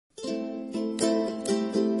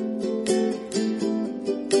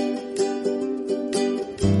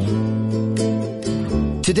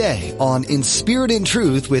Today on In Spirit and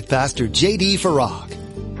Truth with Pastor J.D.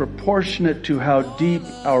 Farag. Proportionate to how deep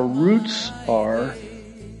our roots are,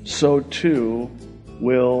 so too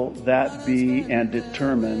will that be and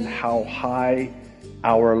determine how high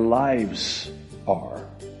our lives are.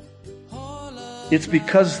 It's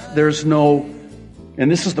because there's no,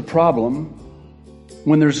 and this is the problem,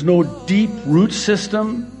 when there's no deep root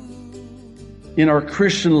system in our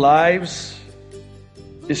Christian lives,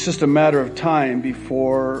 it's just a matter of time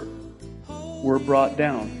before we're brought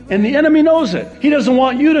down. And the enemy knows it. He doesn't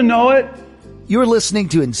want you to know it. You're listening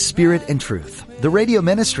to In Spirit and Truth, the radio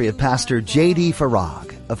ministry of Pastor J.D.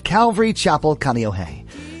 Farag of Calvary Chapel,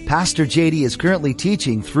 Kaneohe. Pastor J.D. is currently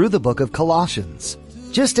teaching through the book of Colossians.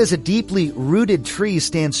 Just as a deeply rooted tree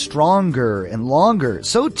stands stronger and longer,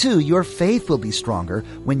 so too your faith will be stronger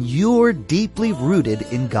when you're deeply rooted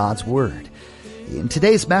in God's Word. In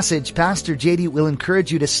today's message, Pastor J.D. will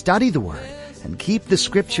encourage you to study the Word and keep the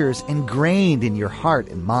Scriptures ingrained in your heart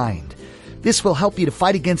and mind. This will help you to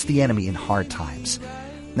fight against the enemy in hard times.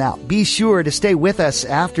 Now, be sure to stay with us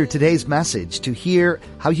after today's message to hear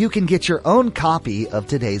how you can get your own copy of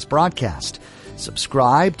today's broadcast.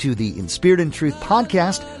 Subscribe to the In Spirit and Truth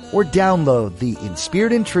podcast or download the In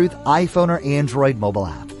Spirit and Truth iPhone or Android mobile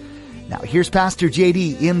app. Now, here's Pastor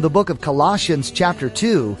J.D. in the book of Colossians chapter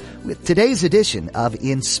 2 with today's edition of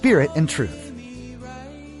In Spirit and Truth.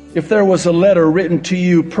 If there was a letter written to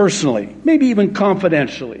you personally, maybe even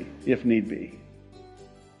confidentially, if need be,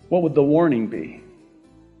 what would the warning be?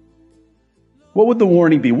 What would the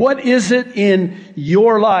warning be? What is it in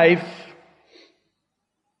your life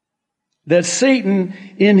that Satan,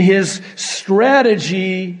 in his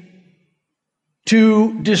strategy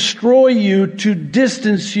to destroy you, to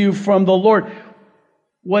distance you from the Lord,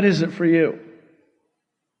 what is it for you?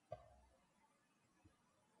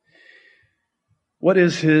 What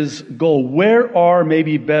is his goal? Where are,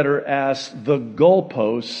 maybe better asked, the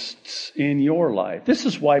goalposts in your life? This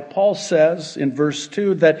is why Paul says in verse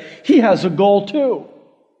 2 that he has a goal too.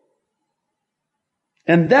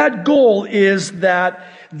 And that goal is that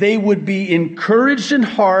they would be encouraged in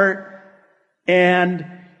heart and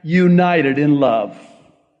united in love.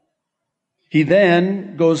 He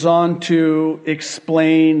then goes on to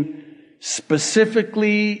explain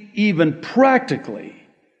specifically, even practically,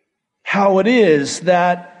 how it is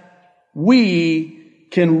that we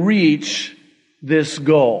can reach this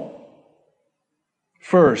goal.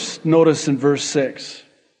 First, notice in verse 6,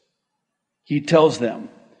 he tells them,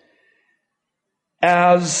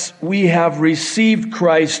 as we have received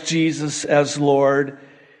Christ Jesus as Lord,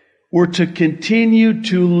 we're to continue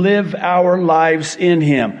to live our lives in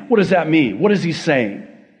Him. What does that mean? What is he saying?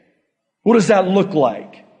 What does that look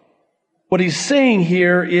like? What he's saying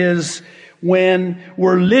here is when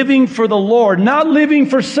we're living for the Lord, not living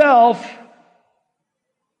for self,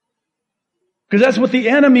 because that's what the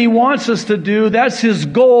enemy wants us to do. That's his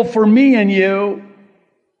goal for me and you.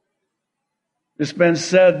 It's been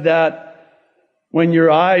said that when your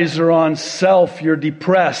eyes are on self, you're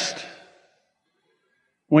depressed.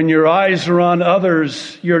 When your eyes are on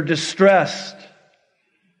others, you're distressed.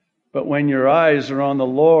 But when your eyes are on the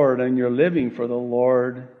Lord and you're living for the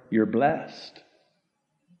Lord, you're blessed.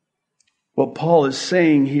 What Paul is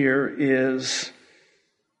saying here is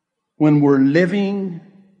when we're living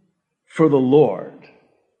for the Lord,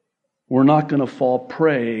 we're not going to fall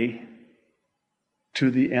prey to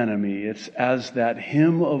the enemy. It's as that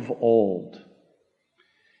hymn of old.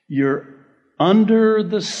 You're under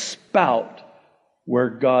the spout where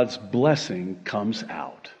God's blessing comes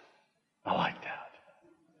out. I like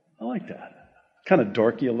that. Kind of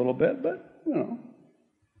dorky a little bit, but, you know.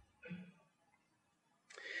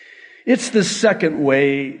 It's the second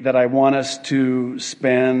way that I want us to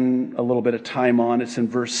spend a little bit of time on. It's in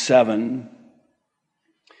verse 7.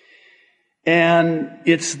 And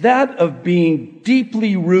it's that of being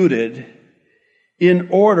deeply rooted in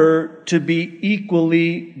order to be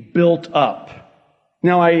equally built up.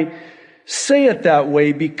 Now, I say it that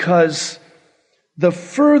way because the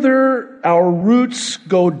further our roots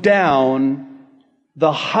go down,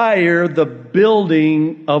 the higher the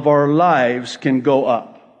building of our lives can go up.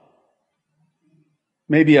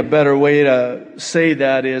 Maybe a better way to say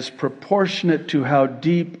that is proportionate to how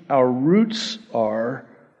deep our roots are,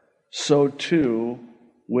 so too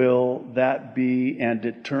will that be and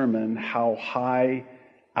determine how high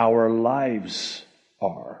our lives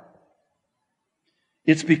are.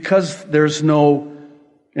 It's because there's no,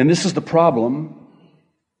 and this is the problem,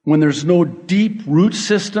 when there's no deep root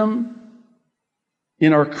system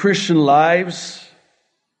in our Christian lives,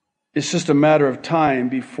 it's just a matter of time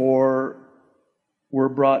before we're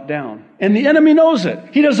brought down. And the enemy knows it.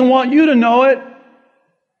 He doesn't want you to know it.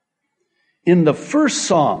 In the first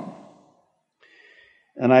psalm,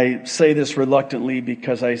 and I say this reluctantly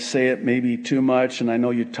because I say it maybe too much, and I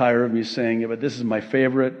know you're tired of me saying it, but this is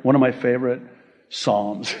one of my favorite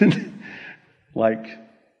psalms. Like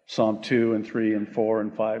Psalm 2 and 3 and 4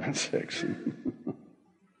 and 5 and 6.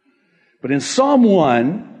 But in Psalm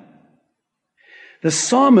 1, the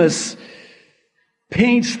psalmist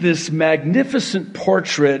paints this magnificent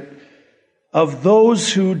portrait of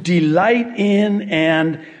those who delight in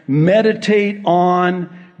and meditate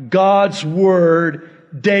on God's Word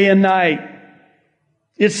day and night.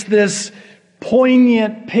 It's this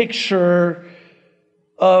poignant picture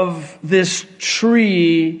of this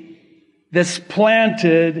tree that's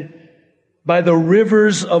planted by the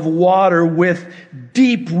rivers of water with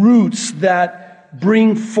deep roots that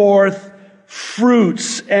bring forth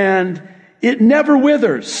fruits, and it never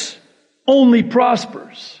withers, only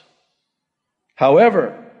prospers.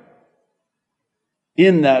 However,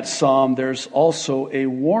 in that psalm, there's also a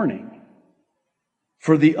warning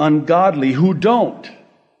for the ungodly who don't.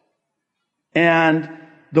 And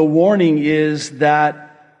the warning is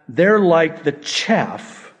that they're like the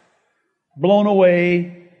chaff blown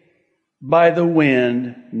away by the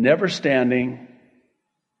wind, never standing,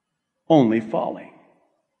 only falling.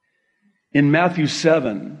 In Matthew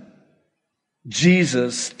 7,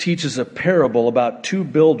 Jesus teaches a parable about two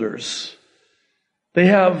builders. They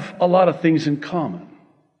have a lot of things in common,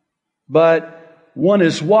 but one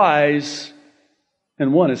is wise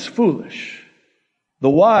and one is foolish. The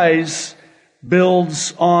wise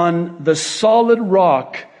builds on the solid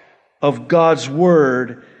rock of God's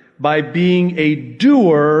Word by being a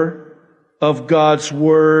doer of God's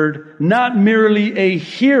Word, not merely a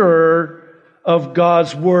hearer of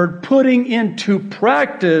God's Word, putting into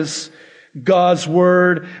practice God's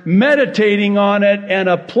Word, meditating on it and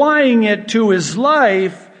applying it to his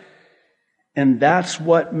life. And that's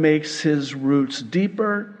what makes his roots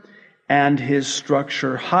deeper and his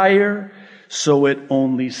structure higher, so it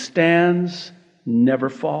only stands, never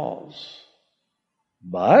falls.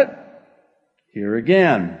 But here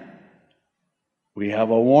again, we have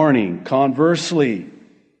a warning. Conversely,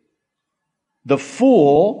 the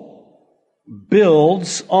fool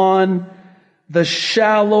builds on the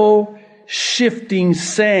shallow, shifting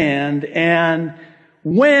sand, and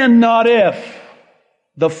when, not if,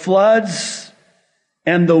 the floods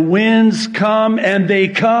and the winds come, and they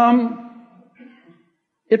come,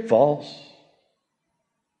 it falls.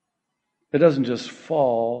 It doesn't just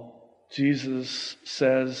fall. Jesus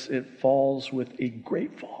says it falls with a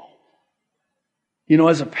great fall. You know,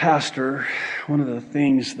 as a pastor, one of the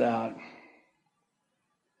things that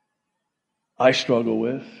I struggle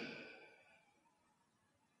with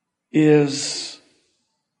is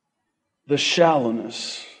the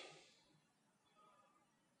shallowness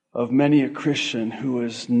of many a Christian who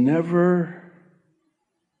has never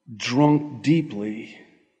drunk deeply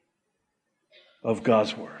of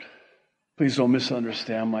God's Word. Please don't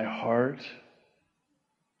misunderstand my heart.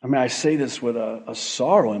 I mean, I say this with a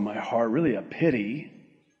sorrow in my heart, really a pity,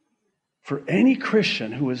 for any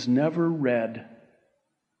Christian who has never read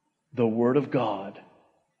the Word of God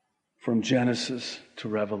from Genesis to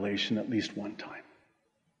Revelation at least one time.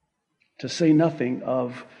 To say nothing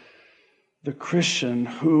of the Christian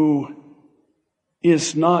who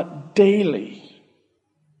is not daily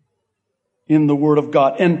in the Word of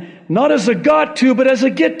God. And not as a got to, but as a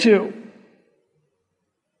get to.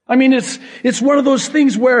 I mean, it's one of those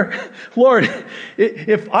things where, Lord,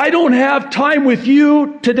 if I don't have time with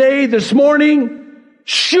you today, this morning,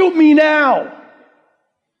 shoot me now.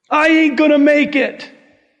 I ain't gonna make it.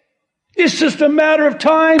 It's just a matter of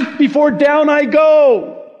time before down I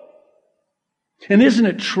go. And isn't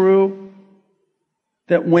it true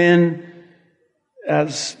that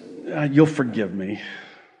you'll forgive me,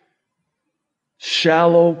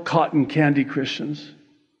 shallow cotton candy Christians,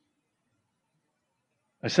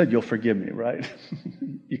 I said you'll forgive me, right?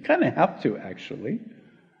 You kind of have to, actually.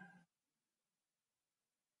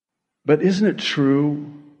 But isn't it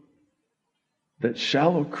true that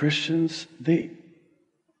shallow Christians, they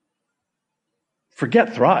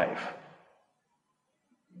forget thrive?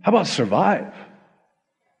 How about survive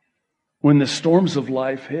when the storms of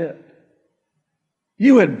life hit?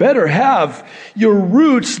 You had better have your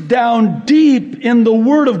roots down deep in the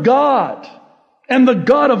Word of God and the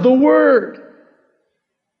God of the Word.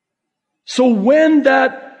 So when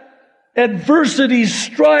that adversity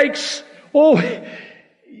strikes,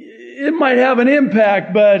 it might have an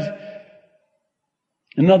impact, but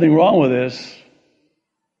and nothing wrong with this.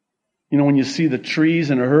 You know, when you see the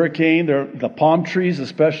trees in a hurricane, the palm trees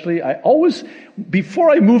especially,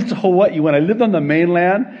 before I moved to Hawaii, when I lived on the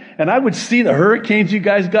mainland, and I would see the hurricanes you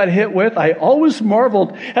guys got hit with, I always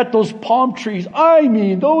marveled at those palm trees. I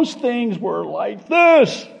mean, those things were like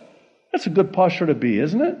this. That's a good posture to be,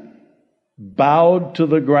 isn't it? Bowed to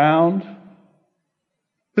the ground.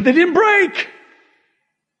 But they didn't break.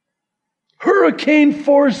 Hurricane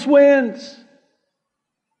force winds.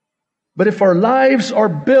 But if our lives are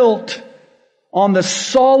built on the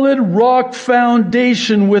solid rock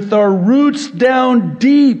foundation with our roots down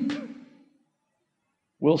deep,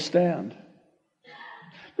 we'll stand.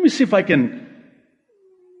 Let me see if I can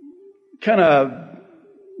kind of,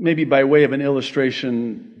 maybe by way of an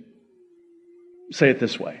illustration, say it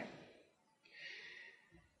this way.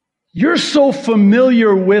 You're so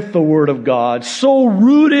familiar with the Word of God, so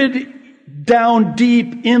rooted down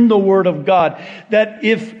deep in the Word of God, that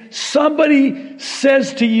if somebody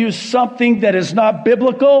says to you something that is not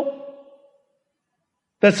biblical,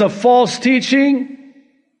 that's a false teaching,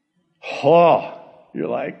 you're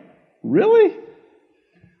like, really?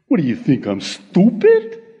 What do you think, I'm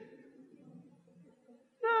stupid?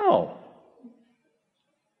 No.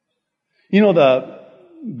 You know, the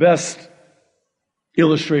best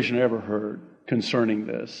illustration I ever heard concerning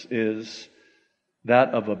this is that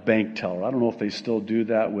of a bank teller. I don't know if they still do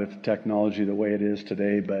that with technology the way it is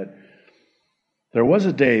today, but there was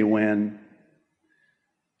a day when,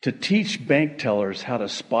 to teach bank tellers how to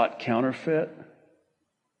spot counterfeit,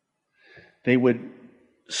 they would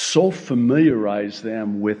so familiarize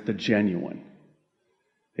them with the genuine.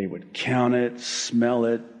 They would count it, smell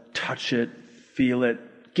it, touch it, feel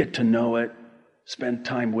it, get to know it, spend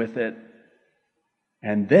time with it,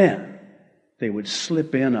 and then they would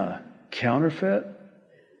slip in a counterfeit,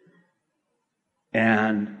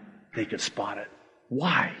 and they could spot it.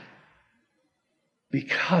 Why?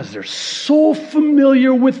 Because they're so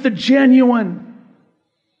familiar with the genuine.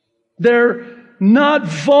 They're not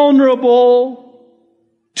vulnerable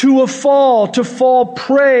to fall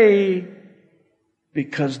prey,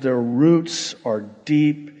 because their roots are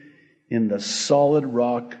deep in the solid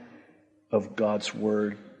rock of God's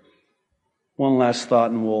Word. One last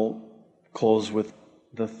thought, and we'll close with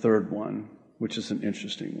the third one, which is an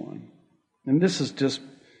interesting one. And this is just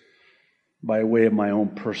by way of my own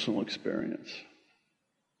personal experience.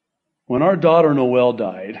 When our daughter Noelle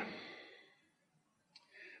died,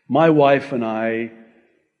 my wife and I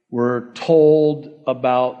were told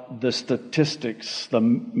about the statistics, the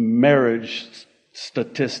marriage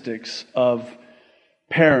statistics of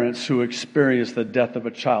parents who experienced the death of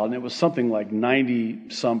a child. And it was something like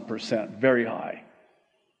 90-some%, very high.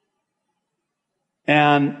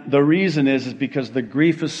 And the reason is because the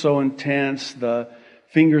grief is so intense, the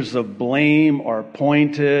fingers of blame are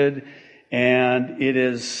pointed, and it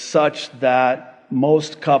is such that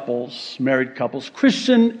most couples, married couples,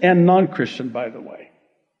 Christian and non-Christian, by the way,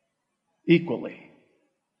 equally,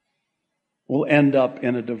 will end up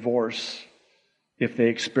in a divorce if they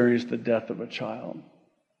experience the death of a child.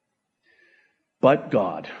 But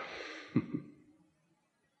God,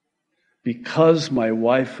 because my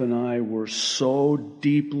wife and I were so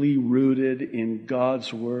deeply rooted in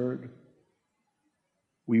God's Word,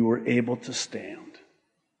 we were able to stand.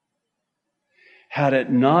 Had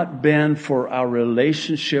it not been for our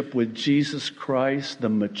relationship with Jesus Christ, the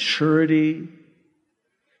maturity,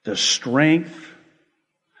 the strength,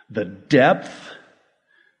 the depth,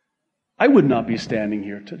 I would not be standing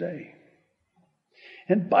here today.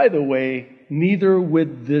 And by the way, neither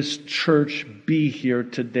would this church be here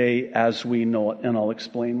today as we know it, and I'll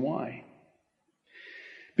explain why.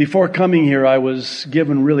 Before coming here, I was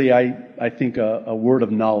given really, I think, a word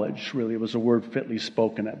of knowledge. Really, it was a word fitly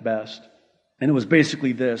spoken at best. And it was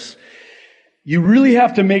basically this: you really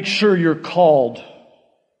have to make sure you're called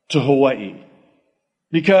to Hawaii.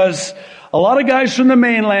 Because a lot of guys from the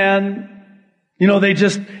mainland, they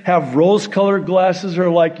just have rose-colored glasses. Are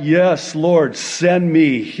like, yes, Lord, send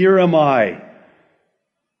me. Here am I.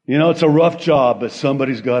 It's a rough job, but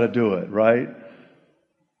somebody's got to do it, right?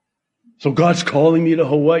 So God's calling me to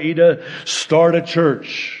Hawaii to start a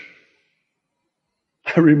church.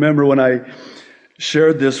 I remember when I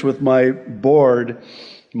shared this with my board,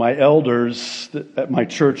 my elders at my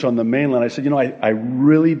church on the mainland, I said, I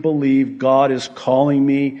really believe God is calling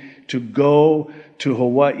me to go to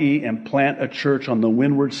Hawaii and plant a church on the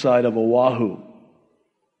windward side of Oahu.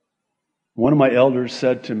 One of my elders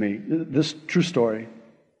said to me, this true story,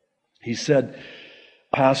 he said,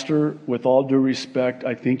 Pastor, with all due respect,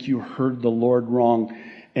 I think you heard the Lord wrong,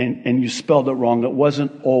 and you spelled it wrong. It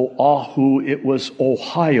wasn't Oahu, it was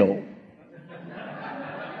Ohio.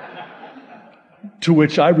 To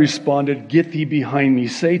which I responded, "Get thee behind me,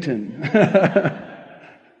 Satan."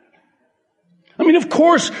 I mean, of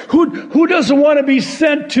course, who doesn't want to be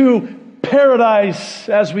sent to paradise,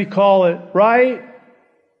 as we call it, right?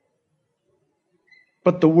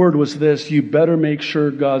 But the word was this: you better make sure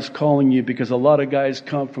God's calling you, because a lot of guys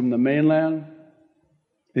come from the mainland.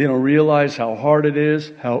 They don't realize how hard it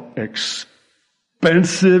is, how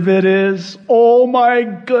expensive it is. Oh my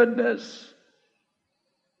goodness.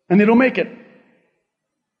 And they don't make it.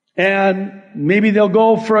 And maybe they'll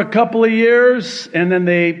go for a couple of years, and then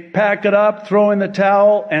they pack it up, throw in the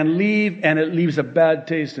towel, and leave, and it leaves a bad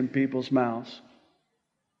taste in people's mouths.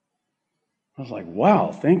 I was like,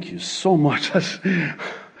 wow, thank you so much.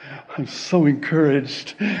 I'm so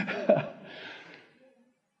encouraged.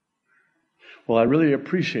 Well, I really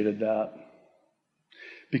appreciated that,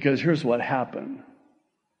 because here's what happened.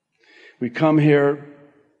 We come here,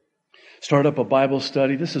 start up a Bible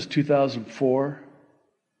study. This is 2004.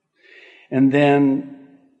 And then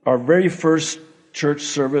our very first church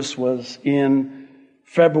service was in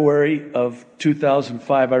February of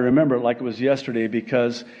 2005. I remember it like it was yesterday,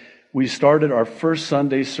 because we started our first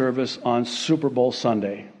Sunday service on Super Bowl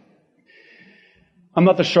Sunday. I'm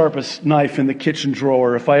not the sharpest knife in the kitchen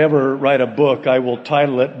drawer. If I ever write a book, I will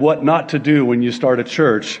title it, "What Not to Do When You Start a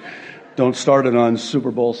Church." Don't start it on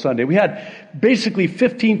Super Bowl Sunday. We had basically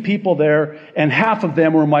 15 people there, and half of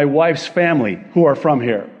them were my wife's family, who are from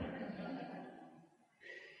here.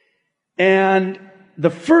 And the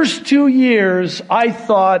first 2 years, I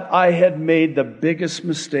thought I had made the biggest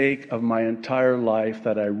mistake of my entire life,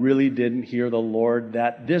 that I really didn't hear the Lord,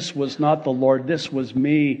 that this was not the Lord, this was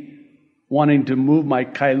me wanting to move my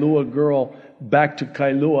Kailua girl back to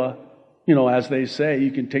Kailua. You know, as they say,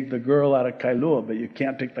 you can take the girl out of Kailua, but you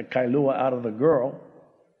can't take the Kailua out of the girl.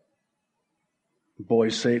 Boy,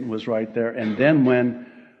 Satan was right there. And then when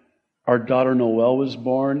our daughter Noelle was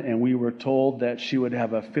born, and we were told that she would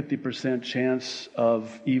have a 50% chance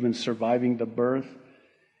of even surviving the birth.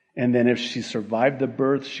 And then if she survived the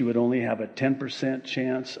birth, she would only have a 10%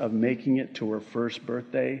 chance of making it to her first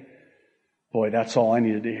birthday. Boy, that's all I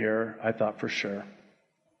needed to hear. I thought for sure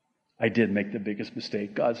I did make the biggest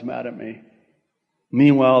mistake. God's mad at me.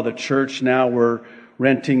 Meanwhile, the church, now we're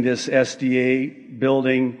renting this SDA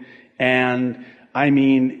building, and I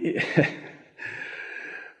mean,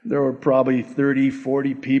 there were probably 30,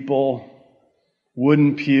 40 people,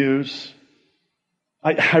 wooden pews.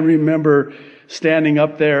 I remember standing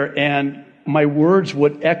up there, and my words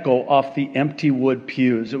would echo off the empty wood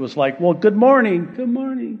pews. It was like, well, good morning, good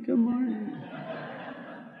morning, good morning.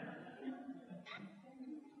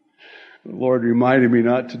 The Lord reminded me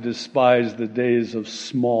not to despise the days of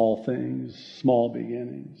small things, small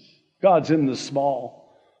beginnings. God's in the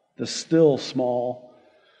small, the still small.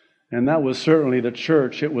 And that was certainly the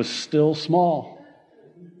church. It was still small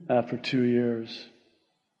after 2 years.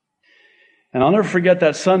 And I'll never forget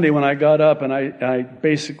that Sunday when I got up and I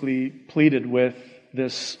basically pleaded with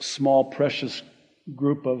this small, precious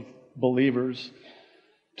group of believers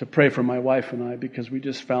to pray for my wife and I, because we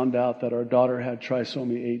just found out that our daughter had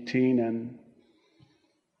trisomy 18 and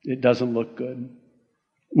it doesn't look good.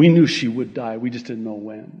 We knew she would die. We just didn't know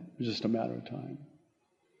when. It was just a matter of time.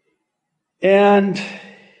 And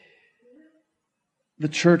the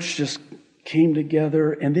church just came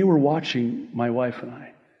together, and they were watching my wife and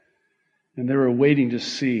I. And they were waiting to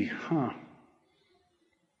see,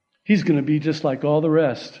 he's going to be just like all the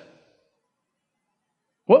rest.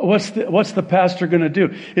 What's the pastor going to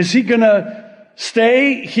do? Is he going to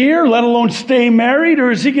stay here, let alone stay married? Or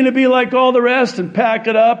is he going to be like all the rest and pack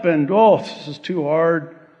it up and, this is too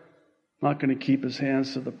hard. Not going to keep his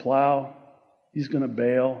hands to the plow. He's going to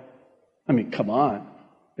bail. I mean, come on.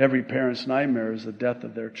 Every parent's nightmare is the death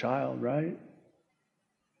of their child, right?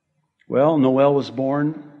 Well, Noelle was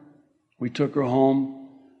born. We took her home.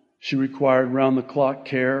 She required round-the-clock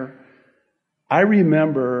care. I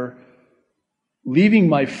remember leaving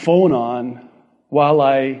my phone on while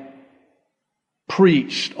I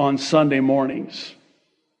preached on Sunday mornings,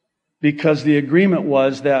 because the agreement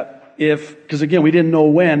was that because again, we didn't know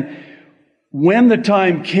when the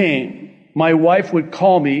time came, my wife would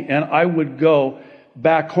call me and I would go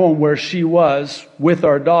back home where she was with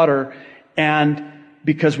our daughter, and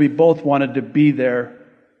because we both wanted to be there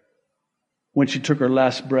when she took her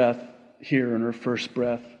last breath here and her first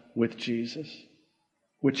breath with Jesus,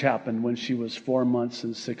 which happened when she was 4 months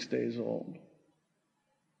and 6 days old.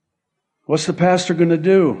 What's the pastor going to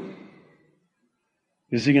do?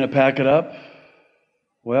 Is he going to pack it up?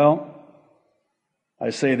 Well,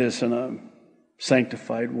 I say this in a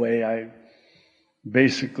sanctified way. I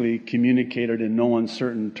basically communicated in no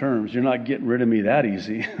uncertain terms. You're not getting rid of me that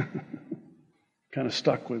easy. kind of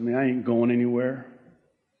stuck with me. I ain't going anywhere.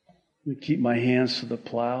 I keep my hands to the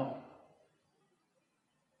plow.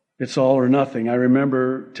 It's all or nothing. I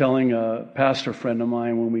remember telling a pastor friend of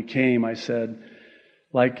mine when we came, I said,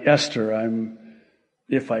 like Esther,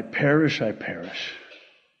 if I perish, I perish.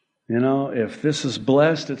 If this is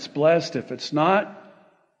blessed, it's blessed. If it's not,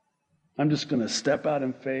 I'm just going to step out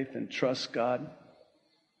in faith and trust God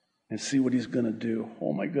and see what He's going to do.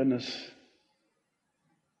 Oh my goodness.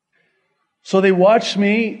 So they watched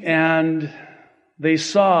me and they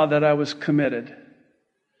saw that I was committed.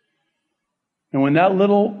 And when that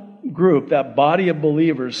little group, that body of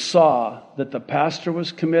believers saw that the pastor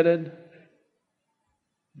was committed,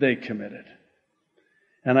 they committed.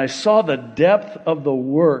 And I saw the depth of the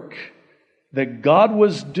work that God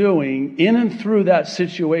was doing in and through that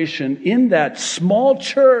situation in that small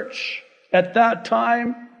church at that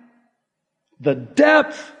time. The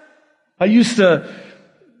depth. I used to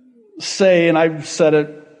say, and I've said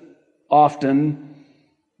it often,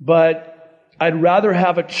 but I'd rather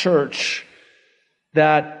have a church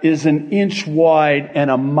that is an inch wide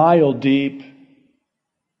and a mile deep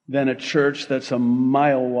than a church that's a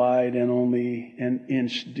mile wide and only an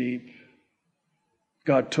inch deep.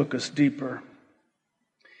 God took us deeper.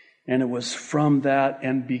 And it was from that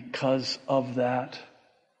and because of that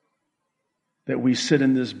we sit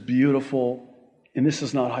in this beautiful, and this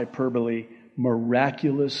is not hyperbole,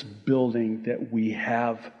 miraculous building that we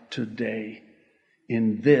have today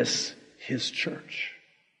in this, His church.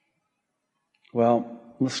 Well,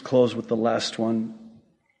 let's close with the last one.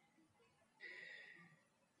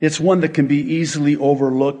 It's one that can be easily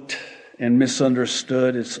overlooked and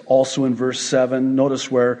misunderstood. It's also in verse 7. Notice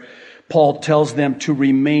where Paul tells them to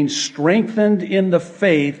remain strengthened in the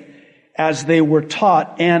faith as they were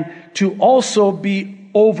taught and to also be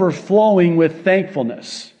overflowing with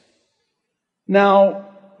thankfulness. Now,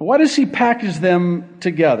 why does he package them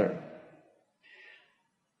together?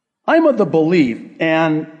 I'm of the belief,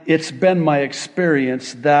 and it's been my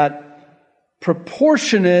experience, that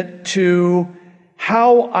proportionate to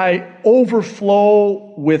how I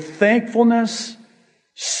overflow with thankfulness,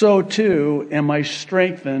 so too am I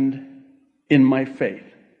strengthened in my faith.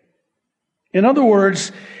 In other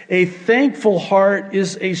words, a thankful heart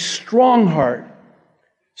is a strong heart,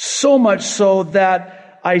 so much so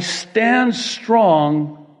that I stand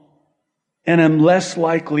strong and am less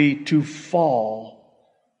likely to fall,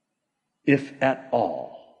 if at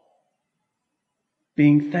all.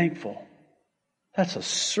 Being thankful, that's a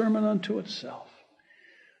sermon unto itself.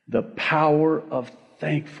 The power of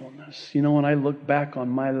thankfulness. When I look back on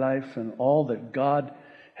my life and all that God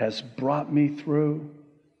has brought me through,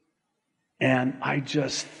 and I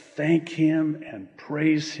just thank Him and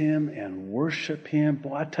praise Him and worship Him,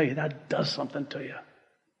 boy, I tell you, that does something to you.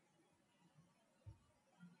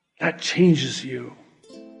 That changes you.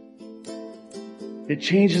 It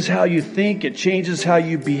changes how you think. It changes how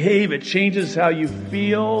you behave. It changes how you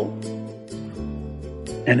feel.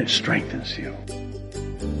 And it strengthens you.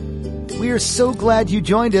 We are so glad you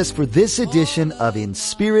joined us for this edition of In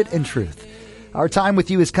Spirit and Truth. Our time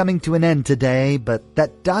with you is coming to an end today, but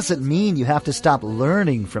that doesn't mean you have to stop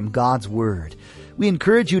learning from God's Word. We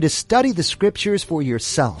encourage you to study the Scriptures for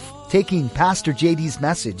yourself, taking Pastor JD's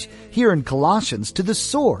message here in Colossians to the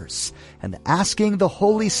source and asking the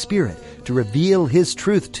Holy Spirit to reveal His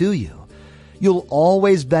truth to you. You'll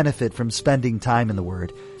always benefit from spending time in the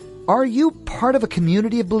Word. Are you part of a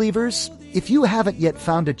community of believers? If you haven't yet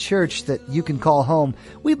found a church that you can call home,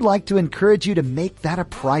 we'd like to encourage you to make that a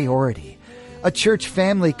priority. A church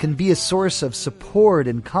family can be a source of support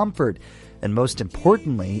and comfort, and most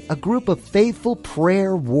importantly, a group of faithful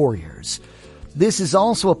prayer warriors. This is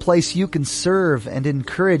also a place you can serve and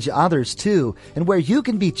encourage others too, and where you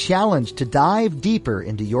can be challenged to dive deeper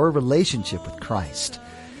into your relationship with Christ.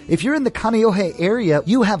 If you're in the Kaneohe area,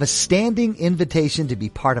 you have a standing invitation to be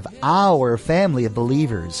part of our family of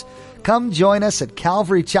believers. Come join us at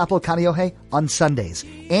Calvary Chapel Kaneohe on Sundays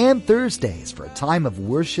and Thursdays for a time of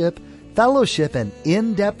worship, fellowship, and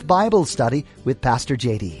in-depth Bible study with Pastor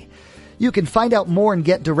JD. You can find out more and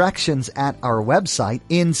get directions at our website,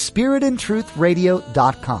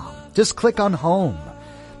 inspiritandtruthradio.com. Just click on Home.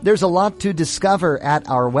 There's a lot to discover at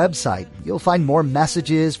our website. You'll find more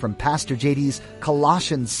messages from Pastor JD's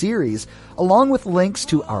Colossians series, along with links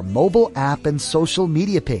to our mobile app and social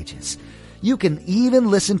media pages. You can even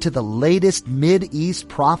listen to the latest Mid-East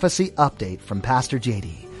prophecy update from Pastor JD,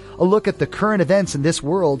 a look at the current events in this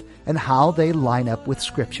world and how they line up with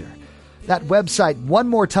Scripture. That website, one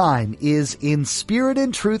more time, is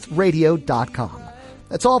inspiritandtruthradio.com.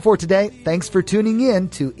 That's all for today. Thanks for tuning in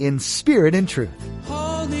to In Spirit and Truth.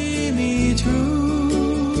 Holding me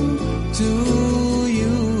true to